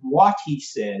in what he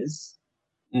says.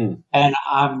 And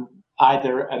I'm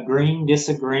either agreeing,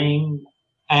 disagreeing,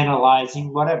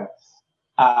 analyzing, whatever.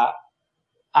 I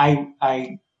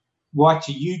watch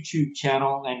a YouTube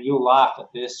channel, and you'll laugh at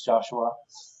this, Joshua.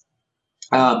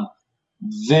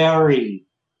 Very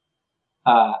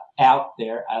out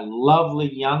there, a lovely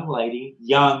young lady,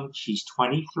 she's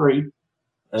 23.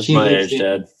 That's my age,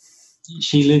 Dad.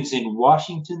 She lives in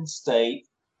Washington State.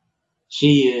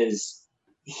 She is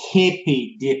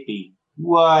hippy dippy,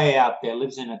 way out there,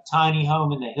 lives in a tiny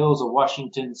home in the hills of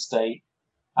Washington State,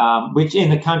 which in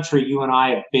the country you and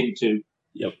I have been to.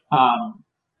 Yep.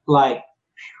 Like,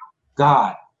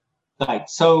 God, like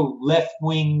so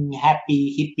left-wing,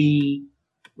 happy, hippie,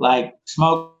 like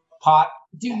smoke pot,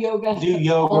 do yoga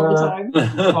all the time.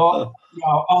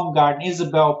 Own garden,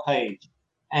 Isabel Page.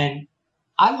 And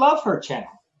I love her channel.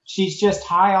 She's just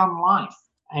high on life.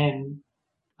 And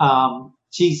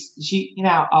she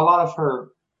a lot of her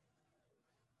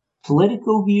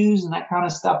political views and that kind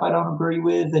of stuff I don't agree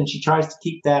with, and she tries to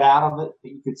keep that out of it,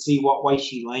 but you could see what way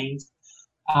she leans.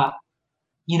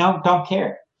 Don't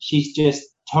care. She's just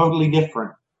totally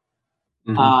different.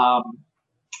 Mm-hmm.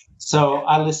 So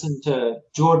I listen to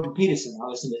Jordan Peterson. I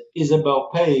listen to Isabel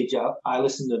Page. I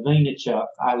listen to Vaynerchuk.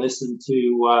 I listen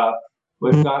to,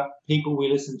 we've got people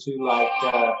we listen to like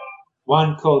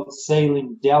one called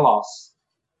Sailing Delos,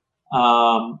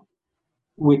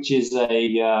 which is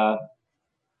a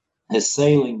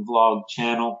sailing vlog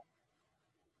channel.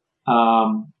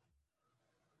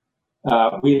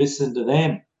 We listen to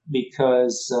them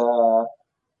because,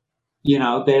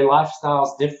 their lifestyle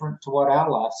is different to what our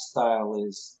lifestyle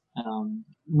is.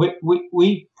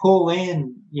 We pull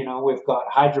in, we've got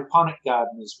hydroponic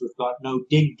gardeners, we've got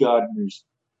no-dig gardeners,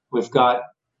 we've got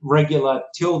regular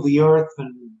till the earth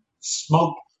and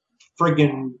smoke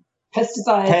friggin'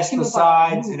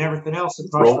 pesticides and everything else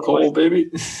across roll coal,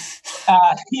 baby.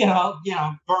 Burn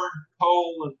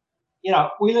coal, and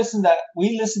we listen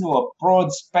to a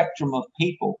broad spectrum of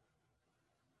people,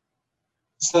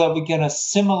 so that we can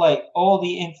assimilate all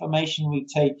the information we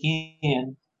take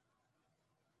in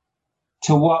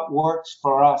to what works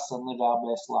for us and live our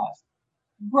best life.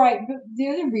 Right, but the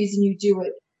other reason you do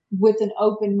it with an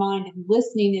open mind and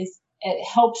listening is it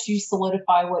helps you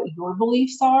solidify what your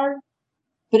beliefs are,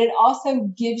 but it also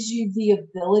gives you the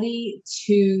ability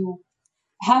to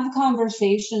have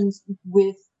conversations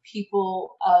with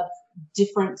people of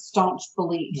different staunch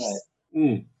beliefs.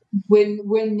 Right.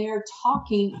 When they're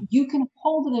talking, you can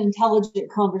hold an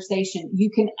intelligent conversation. You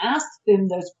can ask them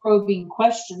those probing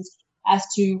questions as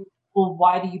to, well,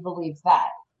 why do you believe that?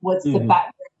 What's the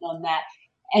background on that?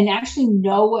 And actually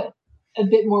know a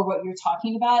bit more what you're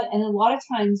talking about. And a lot of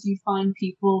times you find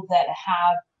people that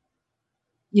have,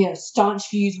 staunch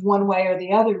views one way or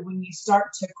the other. When you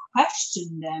start to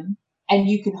question them and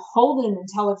you can hold an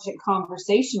intelligent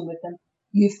conversation with them,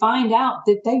 you find out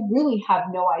that they really have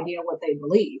no idea what they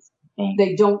believe.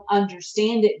 They don't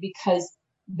understand it because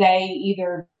they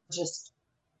either just,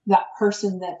 that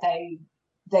person that they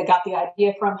got the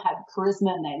idea from had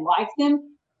charisma and they like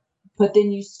them. But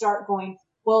then you start going,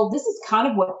 well, this is kind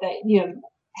of what they,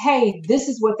 hey, this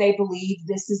is what they believe.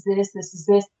 This is this, this is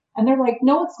this. And they're like,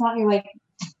 no, it's not. And you're like,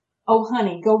 oh,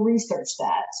 honey, go research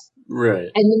that. Right.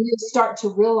 And then you start to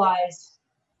realize,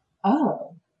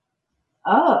 oh,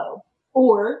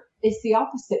 or it's the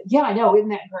opposite. Yeah, I know. Isn't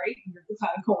that great? And you're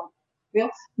kind of going, well,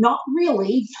 not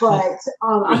really, but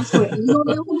I'm just going to eat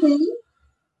on your belief,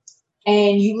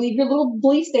 and you leave your little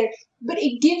beliefs there. But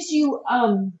it gives you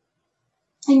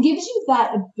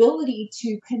that ability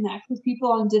to connect with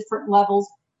people on different levels,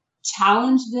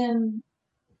 challenge them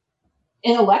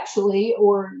intellectually,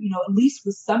 or at least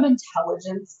with some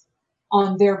intelligence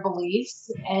on their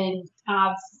beliefs, and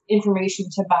have information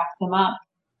to back them up.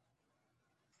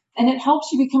 And it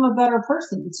helps you become a better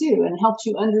person too, and helps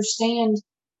you understand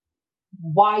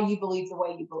why you believe the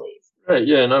way you believe. Right.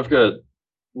 Yeah. And I've got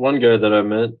one guy that I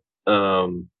met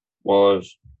while I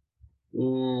was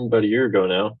about a year ago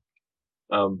now.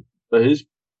 But his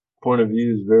point of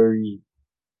view is very,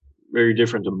 very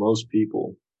different to most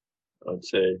people, I'd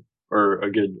say, or a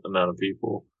good amount of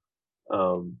people.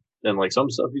 And like some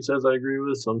stuff he says I agree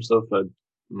with, some stuff I'm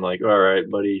like, all right,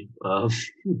 buddy,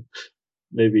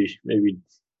 maybe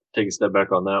take a step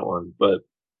back on that one. But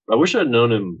I wish I'd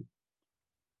known him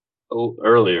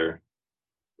earlier,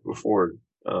 before,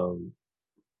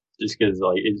 just because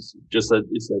like it's just that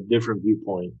it's a different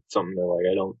viewpoint, something that like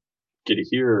I don't get to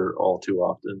hear all too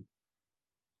often,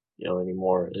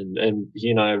 anymore. And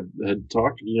he and I had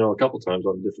talked, a couple times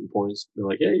on different points. Been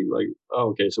like, hey, like, oh,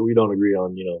 okay, so we don't agree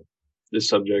on this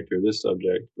subject or this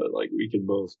subject, but like we can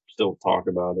both still talk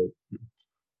about it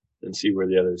and see where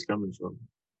the other is coming from.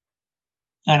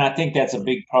 And I think that's a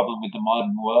big problem with the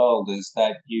modern world, is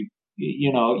that it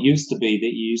used to be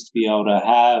that you used to be able to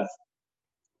have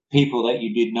people that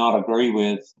you did not agree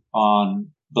with on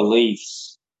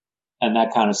beliefs and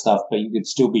that kind of stuff, but you could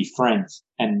still be friends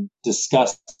and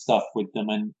discuss stuff with them.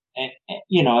 And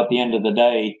at the end of the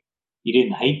day, you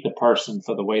didn't hate the person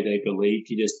for the way they believed.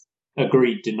 You just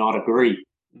agreed to not agree.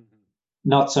 Mm-hmm.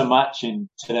 Not so much in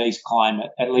today's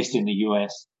climate, at least in the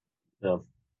US. Yeah.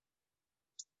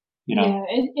 Yeah,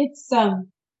 it's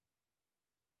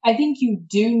I think you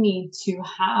do need to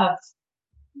have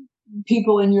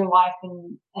people in your life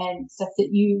and stuff that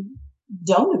you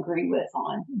don't agree with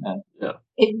on. Yeah.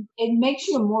 It makes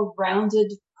you a more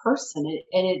rounded person.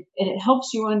 It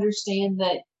helps you understand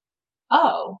that,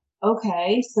 oh,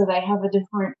 okay, so they have a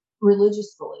different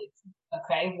religious belief.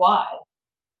 Okay, why?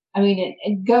 I mean,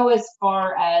 it go as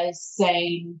far as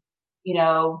saying,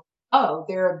 oh,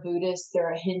 they're a Buddhist,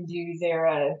 they're a Hindu, they're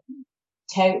a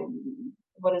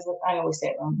what is it? I always say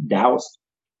it wrong. Taoist.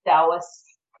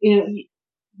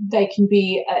 They can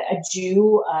be a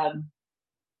Jew,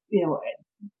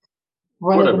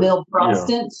 run-of-the-mill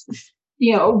Protestant,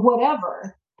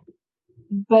 whatever.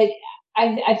 But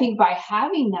I think by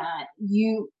having that,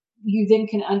 you then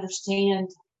can understand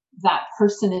that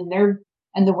person and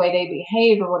the way they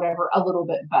behave or whatever a little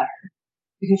bit better,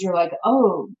 because you're like,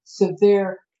 oh, so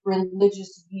their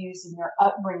religious views and their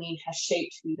upbringing has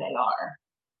shaped who they are.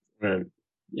 Right.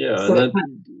 Yeah, so and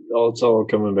it's all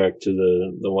coming back to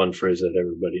the one phrase that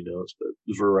everybody knows, but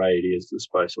variety is the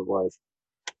spice of life.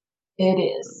 It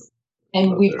is,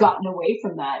 and we've gotten away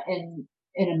from that. And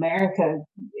in America,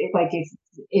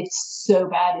 it's so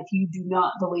bad if you do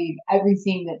not believe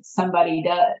everything that somebody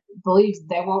believes.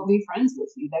 They won't be friends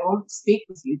with you. They won't speak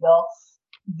with you.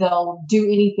 They'll do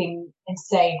anything and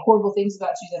say horrible things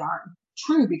about you that aren't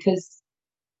true because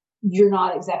you're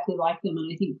not exactly like them.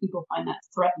 And I think people find that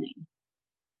threatening.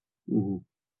 Mm-hmm.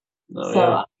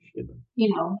 So,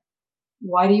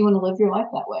 why do you want to live your life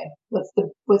that way? What's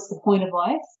the point of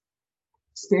life?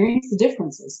 Experience the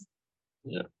differences.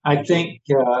 Yeah, I think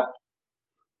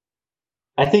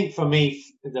for me,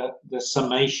 the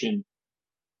summation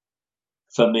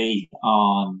for me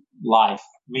on life,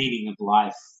 meaning of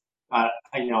life,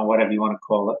 whatever you want to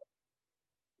call it.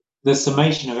 The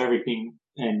summation of everything,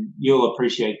 and you'll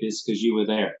appreciate this because you were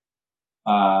there.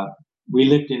 We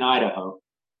lived in Idaho.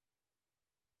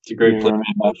 It's a great place.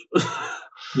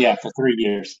 Yeah, for 3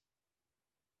 years.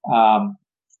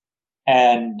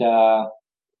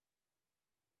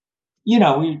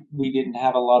 We didn't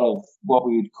have a lot of what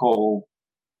we would call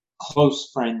close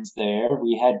friends there.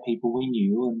 We had people we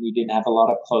knew, and we didn't have a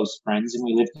lot of close friends. And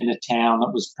we lived in a town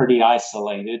that was pretty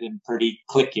isolated and pretty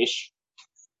cliquish.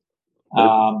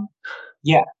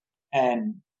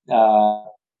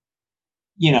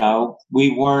 We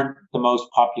weren't the most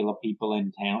popular people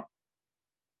in town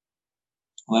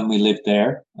when we lived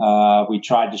there. We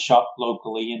tried to shop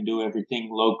locally and do everything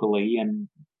locally and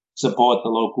support the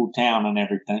local town and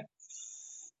everything.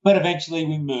 But eventually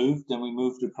we moved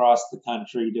across the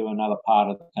country to another part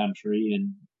of the country.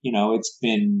 And, it's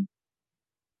been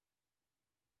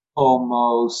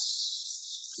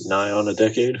almost nigh on a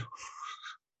decade.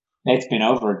 It's been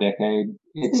over a decade.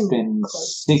 It's been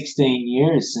 16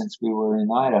 years since we were in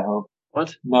Idaho.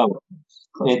 What? No.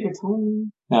 It's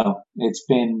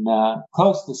been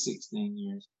close to 16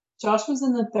 years. Josh was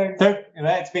in the third.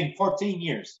 It's been 14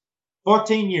 years.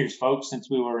 14 years, folks, since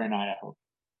we were in Idaho.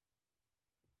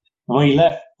 And we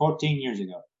left 14 years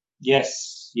ago.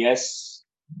 Yes.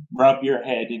 Rub your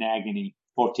head in agony.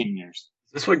 14 years.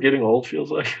 Is this what getting old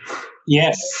feels like?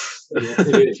 Yes, it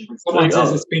is. When someone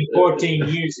says it's been 14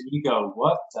 years, and you go,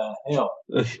 "What the hell?"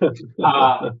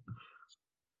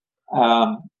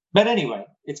 But anyway,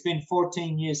 it's been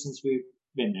 14 years since we've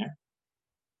been there,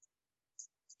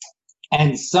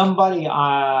 and somebody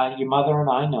your mother and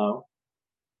I know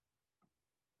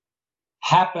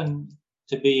happened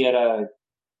to be at a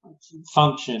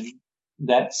function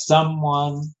that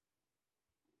someone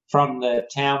from the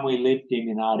town we lived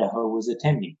in Idaho was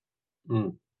attending.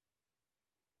 Mm.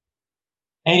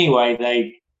 Anyway,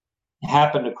 they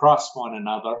happened to cross one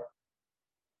another,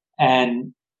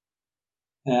 and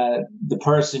the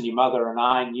person your mother and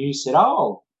I knew said,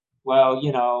 "Oh, well,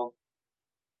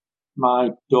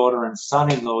 my daughter and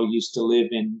son-in-law used to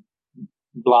live in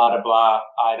blah, blah, blah,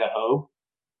 Idaho,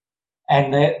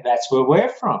 and that's where we're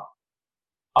from."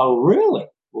 "Oh, really?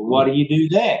 Well, what do you do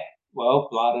there?" "Well,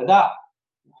 blah, blah, blah."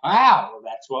 "Wow, well,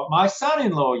 that's what my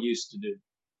son-in-law used to do."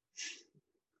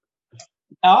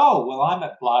 "Oh, well, I'm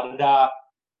at blah, blah, blah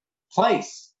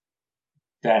place.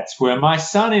 That's where my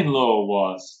son-in-law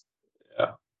was."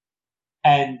 Yeah.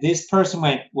 And this person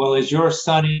went, "Well, is your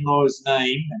son-in-law's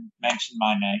name?" and mentioned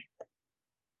my name.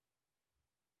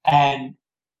 And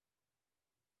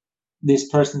this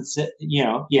person said,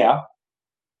 "Yeah.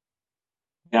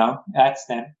 That's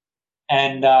them."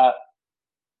 And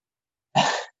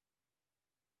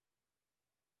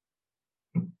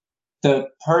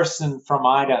the person from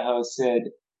Idaho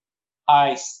said,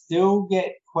 "I still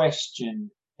get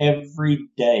questioned every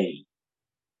day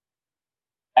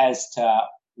as to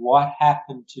what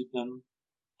happened to them.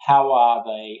 How are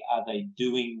they? Are they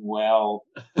doing well?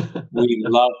 We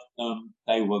loved them.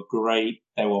 They were great.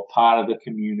 They were part of the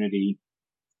community,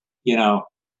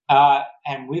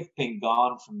 and we've been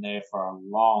gone from there for a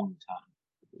long time."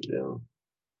 Yeah.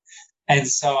 And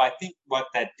so I think what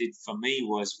that did for me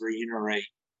was reiterate,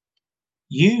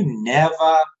 you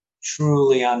never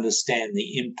truly understand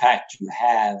the impact you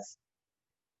have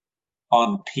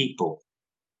on people.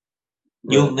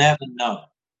 Right. You'll never know.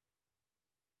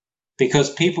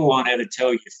 Because people won't ever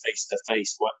tell you face to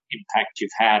face what impact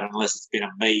you've had unless it's been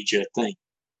a major thing.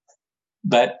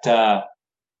 But, there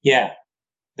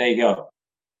you go.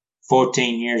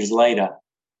 14 years later,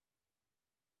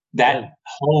 that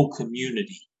whole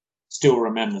community still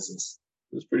remembers us.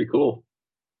 That's pretty cool.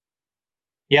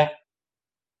 Yeah.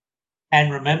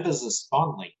 And remembers us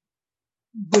fondly.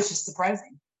 Which is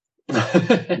surprising.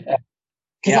 Because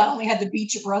I only had to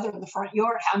beat your brother in the front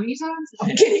yard. How many times?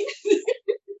 I'm kidding.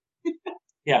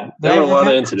 Yeah. There were a lot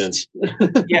of incidents.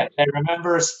 Yeah. They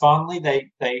remember us fondly.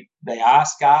 They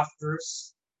ask after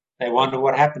us. They wonder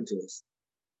what happened to us.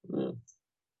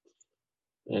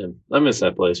 Yeah. I miss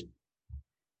that place.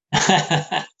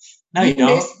 No, you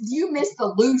don't. You missed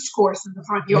the luge course in the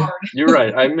front yard. You're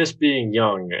right. I miss being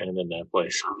young and in that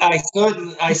place. I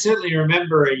certainly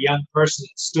remember a young person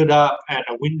that stood up at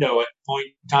a window at a point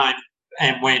in time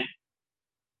and went,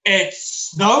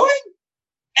 "It's snowing?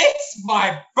 It's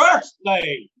my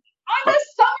birthday. I'm a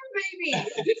summer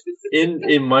baby."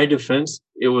 In my defense,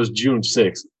 it was June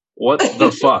 6th. What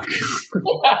the fuck?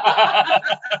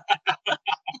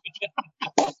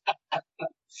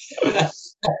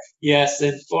 Yes,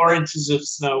 and 4 inches of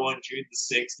snow on June the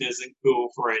 6th isn't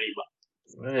cool for anybody.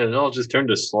 Man, it all just turned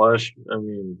to slush. I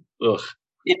mean, ugh.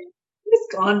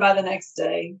 It's gone by the next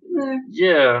day.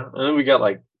 Yeah, and then we got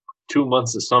like 2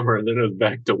 months of summer, and then it was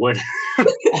back to winter.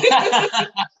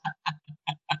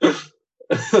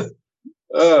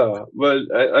 But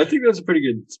I think that's a pretty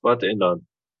good spot to end on.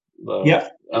 Yeah.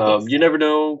 You never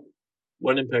know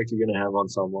what impact you're going to have on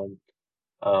someone.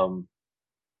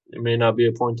 It may not be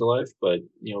a point to life, but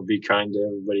be kind to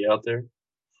everybody out there,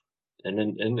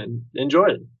 and enjoy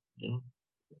it.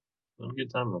 Have a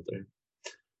good time out there.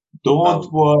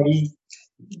 Don't worry.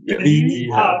 Be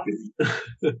happy.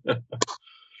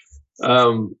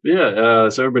 So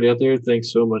everybody out there,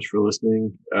 thanks so much for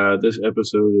listening. This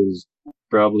episode is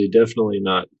definitely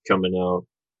not coming out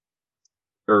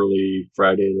early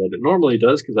Friday that it normally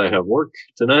does because I have work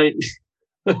tonight.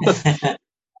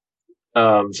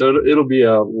 So it'll be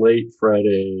a late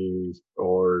Friday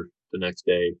or the next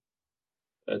day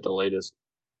at the latest.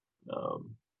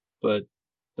 But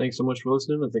thanks so much for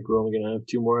listening. I think we're only going to have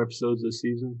 2 more episodes this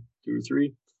season, 2 or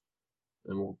 3.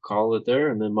 And we'll call it there.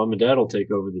 And then Mom and Dad will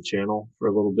take over the channel for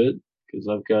a little bit because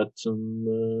I've got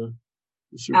some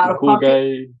super cool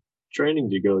guy training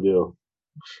to go do.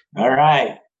 All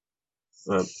right.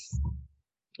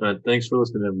 Thanks for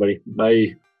listening, everybody.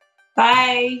 Bye.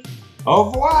 Bye.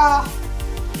 Au revoir.